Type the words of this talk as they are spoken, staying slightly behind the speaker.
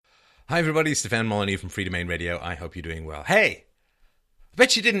Hi everybody, Stefan Molyneux from Free Domain Radio. I hope you're doing well. Hey, I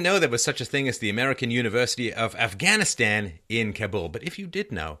bet you didn't know there was such a thing as the American University of Afghanistan in Kabul. But if you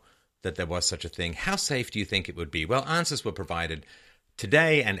did know that there was such a thing, how safe do you think it would be? Well, answers were provided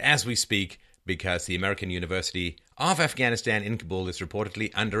today and as we speak because the American University of Afghanistan in Kabul is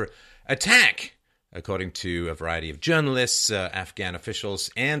reportedly under attack, according to a variety of journalists, Afghan officials,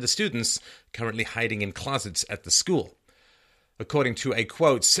 and the students currently hiding in closets at the school. According to a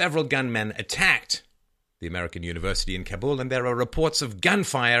quote, several gunmen attacked the American University in Kabul, and there are reports of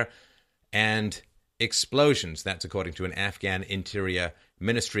gunfire and explosions. That's according to an Afghan Interior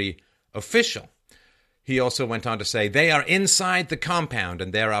Ministry official. He also went on to say, they are inside the compound,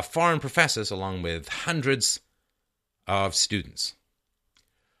 and there are foreign professors along with hundreds of students.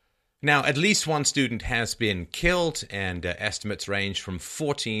 Now, at least one student has been killed, and estimates range from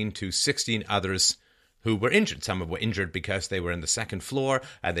 14 to 16 others who were injured. Some were injured because they were in the second floor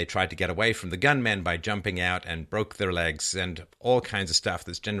and they tried to get away from the gunmen by jumping out and broke their legs and all kinds of stuff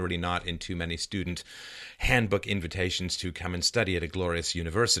that's generally not in too many student handbook invitations to come and study at a glorious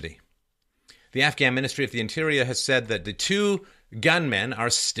university. The Afghan Ministry of the Interior has said that the two gunmen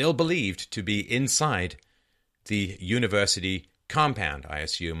are still believed to be inside the university compound, I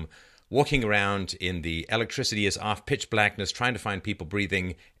assume, walking around in the electricity is off pitch blackness, trying to find people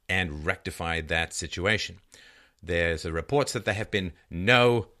breathing and rectify that situation. There's reports that there have been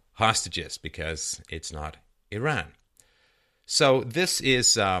no hostages because it's not Iran. So this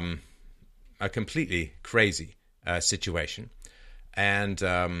is a completely crazy situation. And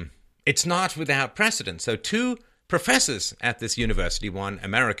it's not without precedent. So two professors at this university, one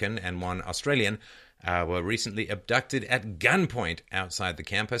American and one Australian, were recently abducted at gunpoint outside the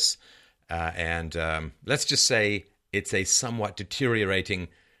campus. And let's just say it's a somewhat deteriorating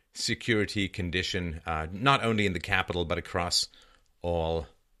security condition, not only in the capital, but across all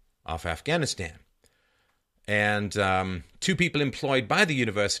of Afghanistan. And two people employed by the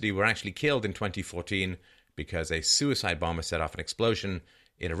university were actually killed in 2014 because a suicide bomber set off an explosion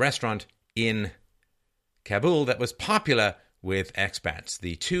in a restaurant in Kabul that was popular with expats.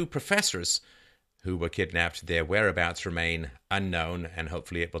 The two professors who were kidnapped, their whereabouts remain unknown, and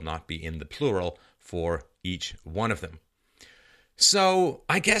hopefully it will not be in the plural for each one of them. So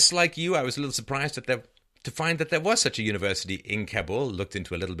I guess, like you, I was a little surprised to find that there was such a university in Kabul. Looked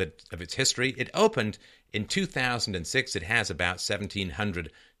into a little bit of its history. It opened in 2006. It has about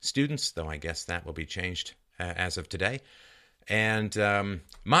 1,700 students, though I guess that will be changed as of today. And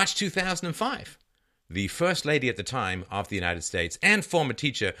March 2005, the First Lady at the time of the United States and former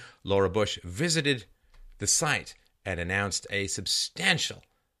teacher Laura Bush visited the site and announced a substantial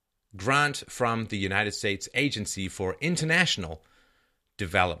grant from the United States Agency for International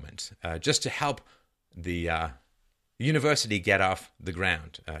Development, just to help the university get off the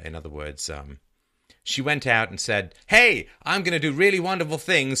ground. In other words, she went out and said, hey, I'm going to do really wonderful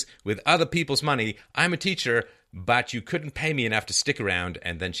things with other people's money. I'm a teacher, but you couldn't pay me enough to stick around.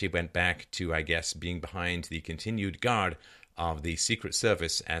 And then she went back to, I guess, being behind the continued guard of the Secret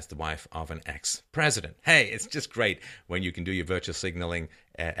Service as the wife of an ex-president. Hey, it's just great when you can do your virtual signaling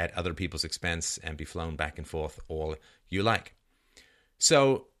at other people's expense and be flown back and forth all you like.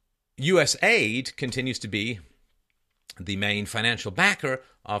 So U.S. aid continues to be the main financial backer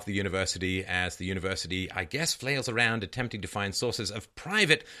of the university as the university, I guess, flails around attempting to find sources of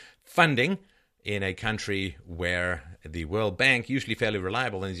private funding in a country where the World Bank, usually fairly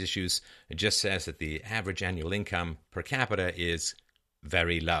reliable on these issues, just says that the average annual income per capita is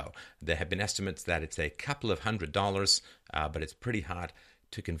very low. There have been estimates that it's a couple of $100s, but it's pretty hard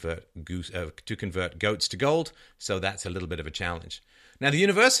to convert goats to gold, so that's a little bit of a challenge. Now, the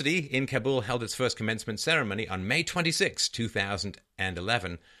university in Kabul held its first commencement ceremony on May 26,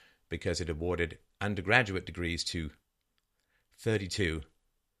 2011, because it awarded undergraduate degrees to 32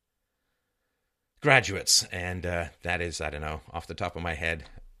 graduates, and that is, I don't know, off the top of my head,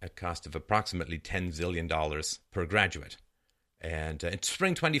 a cost of approximately $10 zillion per graduate. And in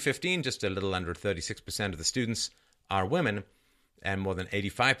spring 2015, just a little under 36% of the students are women, and more than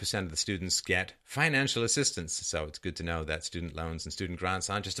 85% of the students get financial assistance. So it's good to know that student loans and student grants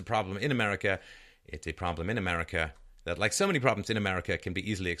aren't just a problem in America. It's a problem in America that, like so many problems in America, can be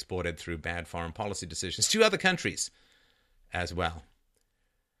easily exported through bad foreign policy decisions to other countries as well.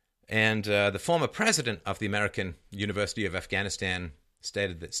 And the former president of the American University of Afghanistan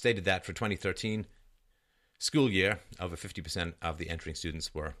stated that for 2013 school year, over 50% of the entering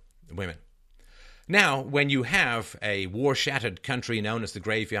students were women. Now, when you have a war-shattered country known as the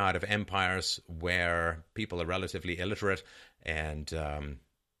graveyard of empires where people are relatively illiterate and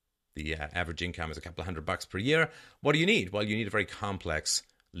the average income is a couple of $100 per year, what do you need? Well, you need a very complex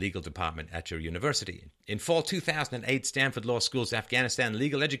legal department at your university. In fall 2008, Stanford Law School's Afghanistan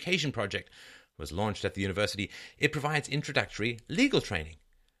Legal Education Project was launched at the university. It provides introductory legal training,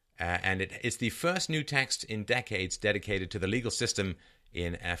 and it is the first new text in decades dedicated to the legal system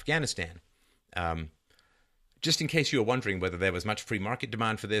in Afghanistan. Just in case you were wondering whether there was much free market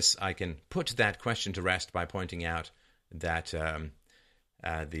demand for this, I can put that question to rest by pointing out that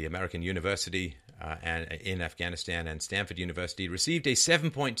the American University in Afghanistan and Stanford University received a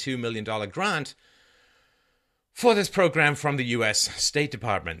 $7.2 million grant for this program from the U.S. State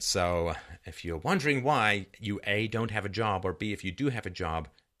Department. So if you're wondering why you A, don't have a job, or B, if you do have a job,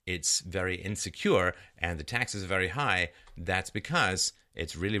 it's very insecure and the taxes are very high, that's because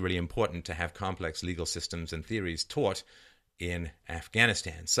it's really, really important to have complex legal systems and theories taught in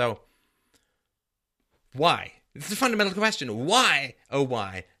Afghanistan. So why? This is a fundamental question. Why, oh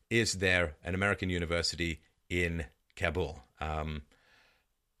why, is there an American university in Kabul?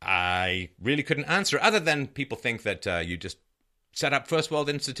 I really couldn't answer, other than people think that you just set up first world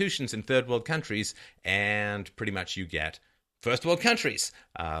institutions in third world countries and pretty much you get first world countries.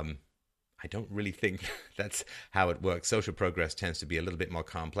 I don't really think that's how it works. Social progress tends to be a little bit more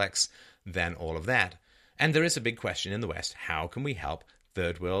complex than all of that. And there is a big question in the West. How can we help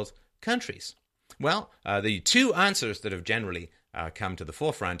third world countries? Well, the two answers that have generally come to the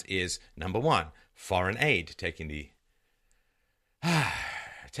forefront is, number one, foreign aid, taking the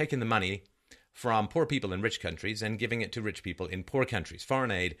money from poor people in rich countries and giving it to rich people in poor countries.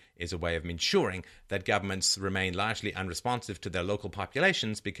 Foreign aid is a way of ensuring that governments remain largely unresponsive to their local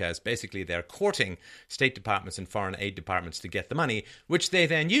populations, because basically they're courting state departments and foreign aid departments to get the money, which they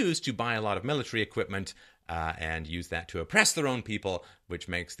then use to buy a lot of military equipment and use that to oppress their own people, which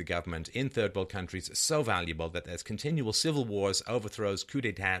makes the government in third world countries so valuable that there's continual civil wars, overthrows, coups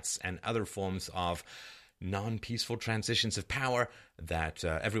d'etats, and other forms of non-peaceful transitions of power that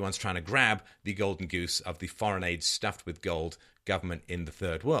everyone's trying to grab the golden goose of the foreign aid stuffed with gold government in the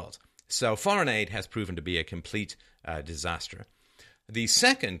third world. So foreign aid has proven to be a complete disaster. The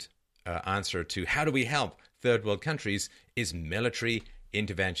second answer to how do we help third world countries is military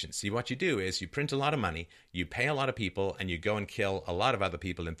intervention. See, what you do is you print a lot of money, you pay a lot of people, and you go and kill a lot of other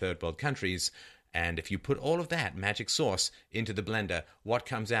people in third world countries. And if you put all of that magic sauce into the blender, what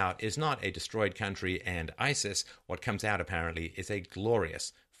comes out is not a destroyed country and ISIS. What comes out, apparently, is a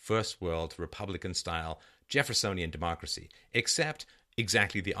glorious first world Republican-style Jeffersonian democracy, except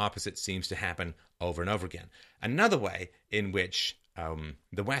exactly the opposite seems to happen over and over again. Another way in which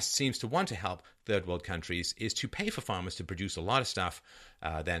the West seems to want to help third world countries is to pay for farmers to produce a lot of stuff,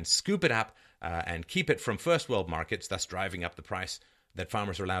 then scoop it up and keep it from first world markets, thus driving up the price that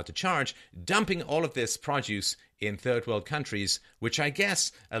farmers are allowed to charge, dumping all of this produce in third world countries, which I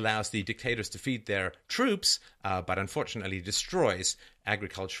guess allows the dictators to feed their troops, but unfortunately destroys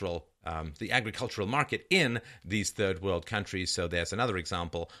the agricultural market in these third world countries. So there's another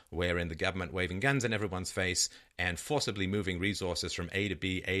example wherein the government waving guns in everyone's face and forcibly moving resources from A to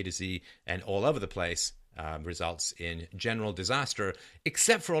B, A to Z, and all over the place results in general disaster,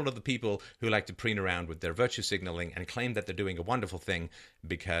 except for all of the people who like to preen around with their virtue signaling and claim that they're doing a wonderful thing,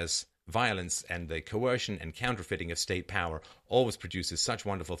 because violence and the coercion and counterfeiting of state power always produces such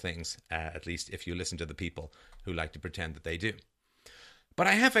wonderful things, at least if you listen to the people who like to pretend that they do. But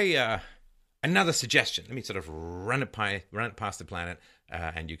I have another suggestion. Let me sort of run it past the planet,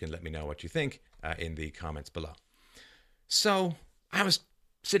 and you can let me know what you think in the comments below. So I was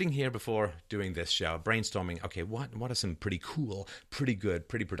sitting here before doing this show, brainstorming, okay, what are some pretty cool, pretty good,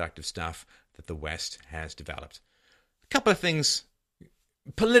 pretty productive stuff that the West has developed? A couple of things,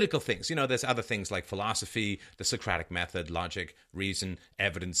 political things. There's other things like philosophy, the Socratic method, logic, reason,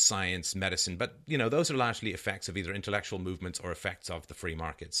 evidence, science, medicine, but, those are largely effects of either intellectual movements or effects of the free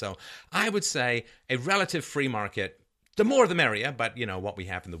market. So I would say a relative free market, the more the merrier, but, what we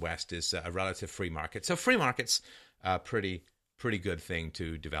have in the West is a relative free market. So free markets are pretty good thing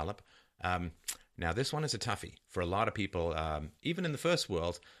to develop. Now, this one is a toughie for a lot of people, even in the first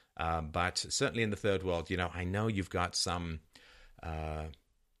world, but certainly in the third world. I know you've got some,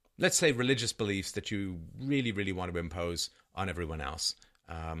 let's say, religious beliefs that you really, really want to impose on everyone else.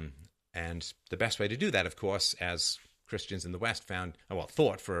 And the best way to do that, of course, as Christians in the West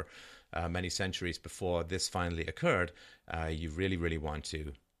thought for many centuries before this finally occurred, you really, really want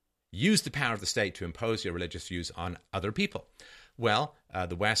to use the power of the state to impose your religious views on other people. Well,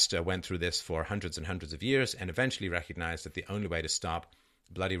 the West went through this for hundreds and hundreds of years and eventually recognized that the only way to stop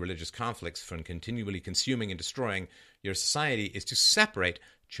bloody religious conflicts from continually consuming and destroying your society is to separate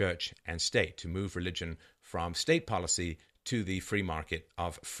church and state, to move religion from state policy to the free market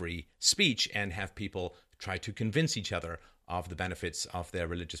of free speech and have people try to convince each other of the benefits of their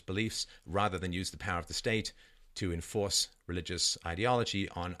religious beliefs rather than use the power of the state to enforce religious ideology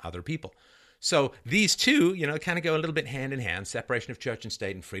on other people. So these two, kind of go a little bit hand in hand. Separation of church and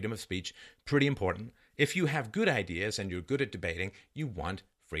state and freedom of speech, pretty important. If you have good ideas and you're good at debating, you want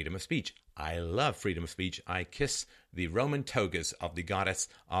freedom of speech. I love freedom of speech. I kiss the Roman togas of the goddess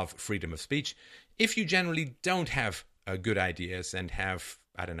of freedom of speech. If you generally don't have good ideas and have,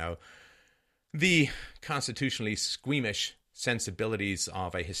 the constitutionally squeamish sensibilities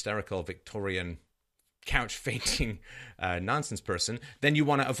of a hysterical Victorian couch fainting nonsense person, then you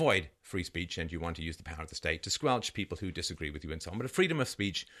want to avoid free speech and you want to use the power of the state to squelch people who disagree with you and so on. But freedom of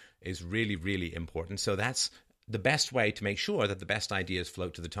speech is really, really important. So that's the best way to make sure that the best ideas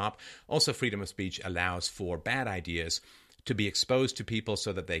float to the top. Also, freedom of speech allows for bad ideas to be exposed to people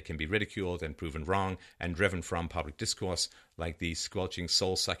so that they can be ridiculed and proven wrong and driven from public discourse like the squelching,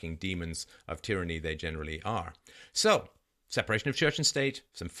 soul-sucking demons of tyranny they generally are. So, separation of church and state,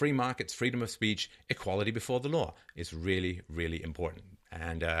 some free markets, freedom of speech, equality before the law is really, really important.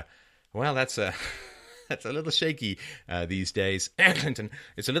 And, that's a little shaky these days. Clinton,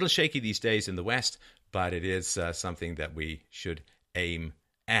 it's a little shaky these days in the West, but it is something that we should aim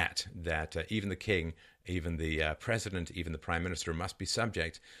at, that even the king, even the president, even the prime minister must be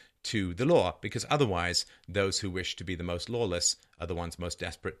subject to the law, because otherwise those who wish to be the most lawless are the ones most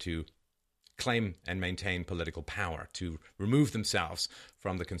desperate to claim and maintain political power, to remove themselves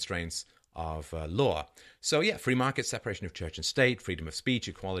from the constraints of law. So free market, separation of church and state, freedom of speech,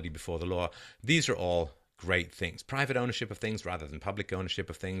 equality before the law, these are all great things. Private ownership of things rather than public ownership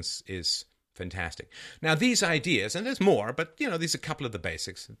of things is fantastic. Now, these ideas, and there's more, but, these are a couple of the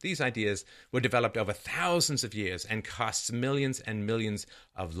basics. These ideas were developed over thousands of years and costs millions and millions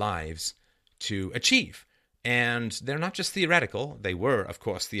of lives to achieve. And they're not just theoretical. They were, of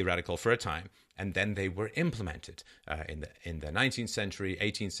course, theoretical for a time, and then they were implemented in the 19th century,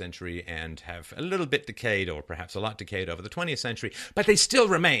 18th century, and have a little bit decayed, or perhaps a lot decayed over the 20th century, but they still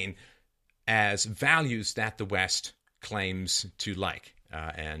remain as values that the West claims to like.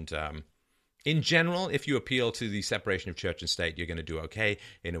 In general, if you appeal to the separation of church and state, you're going to do okay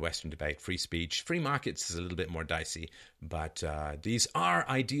in a Western debate. Free speech, free markets is a little bit more dicey, but these are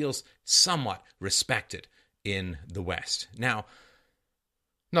ideals somewhat respected in the West. Now,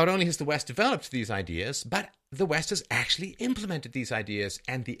 not only has the West developed these ideas, but the West has actually implemented these ideas,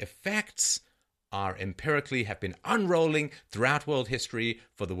 and the effects are empirically have been unrolling throughout world history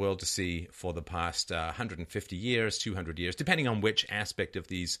for the world to see for the past 150 years, 200 years, depending on which aspect of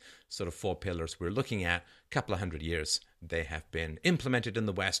these sort of four pillars we're looking at. A couple of hundred years they have been implemented in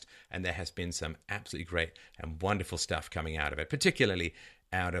the West, and there has been some absolutely great and wonderful stuff coming out of it, particularly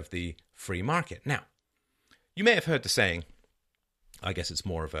out of the free market. Now, you may have heard the saying, I guess it's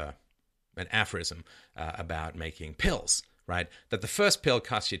more of an aphorism about making pills, right? That the first pill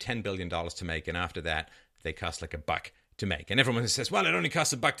costs you $10 billion to make, and after that, they cost like $1 to make. And everyone says, well, it only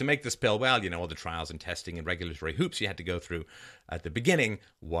costs $1 to make this pill. Well, all the trials and testing and regulatory hoops you had to go through at the beginning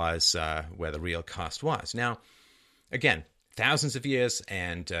was where the real cost was. Now, again, thousands of years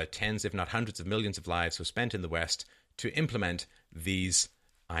and tens, if not hundreds of millions of lives were spent in the West to implement these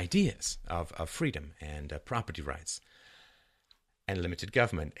ideas of freedom and property rights and limited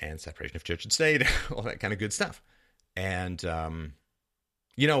government and separation of church and state, all that kind of good stuff. And,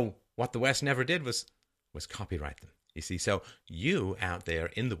 what the West never did was copyright them. You see, so you out there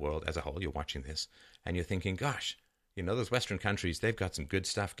in the world as a whole, you're watching this, and you're thinking, gosh, those Western countries, they've got some good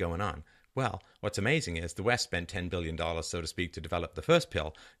stuff going on. Well, what's amazing is the West spent $10 billion, so to speak, to develop the first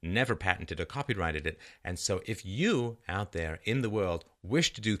pill, never patented or copyrighted it. And so if you out there in the world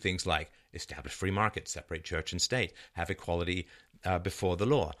wish to do things like establish free markets, separate church and state, have equality before the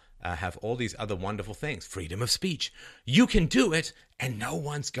law, have all these other wonderful things, freedom of speech, you can do it, and no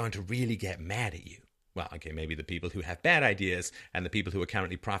one's going to really get mad at you. Well, okay, maybe the people who have bad ideas and the people who are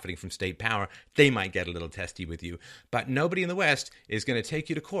currently profiting from state power, they might get a little testy with you. But nobody in the West is going to take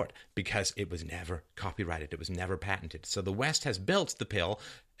you to court because it was never copyrighted. It was never patented. So the West has built the pill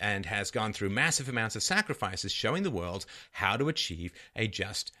and has gone through massive amounts of sacrifices showing the world how to achieve a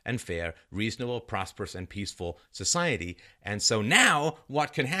just and fair, reasonable, prosperous, and peaceful society. And so now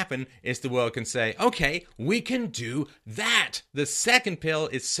what can happen is the world can say, okay, we can do that. The second pill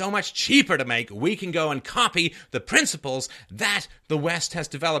is so much cheaper to make. We can go and copy the principles that the West has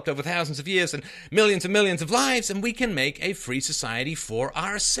developed over thousands of years and millions of lives, and we can make a free society for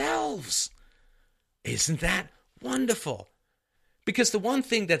ourselves. Isn't that wonderful? Because the one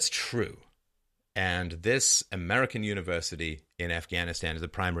thing that's true, and this American university in Afghanistan is a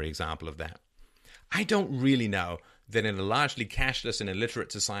primary example of that, I don't really know that in a largely cashless and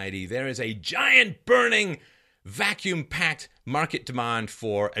illiterate society there is a giant burning vacuum-packed market demand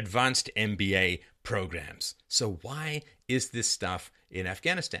for advanced MBA programs. So why is this stuff in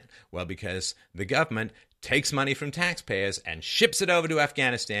Afghanistan? Well, because the government takes money from taxpayers and ships it over to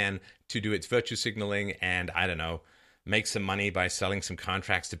Afghanistan to do its virtue signaling and, I don't know, make some money by selling some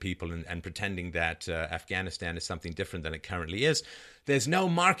contracts to people and pretending that Afghanistan is something different than it currently is. There's no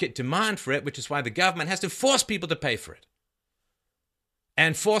market demand for it, which is why the government has to force people to pay for it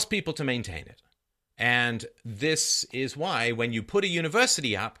and force people to maintain it. And this is why when you put a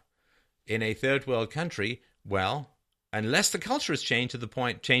university up in a third world country, well, unless the culture has changed to the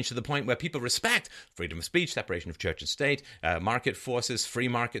point where people respect freedom of speech, separation of church and state, market forces, free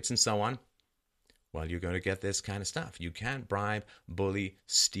markets, and so on, well, you're going to get this kind of stuff. You can't bribe, bully,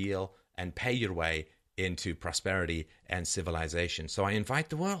 steal, and pay your way into prosperity and civilization. So I invite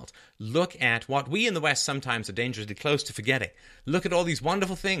the world, look at what we in the West sometimes are dangerously close to forgetting. Look at all these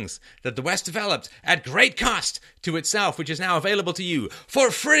wonderful things that the West developed at great cost to itself, which is now available to you for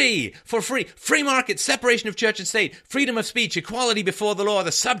free. Free market, separation of church and state, freedom of speech, equality before the law,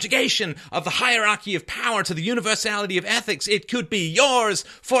 the subjugation of the hierarchy of power to the universality of ethics. It could be yours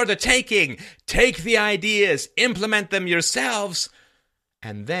for the taking. Take the ideas, implement them yourselves,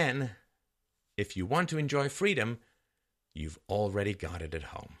 and then, if you want to enjoy freedom, you've already got it at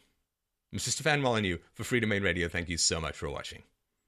home. Mr. Stefan Molyneux for Freedom Main Radio. Thank you so much for watching.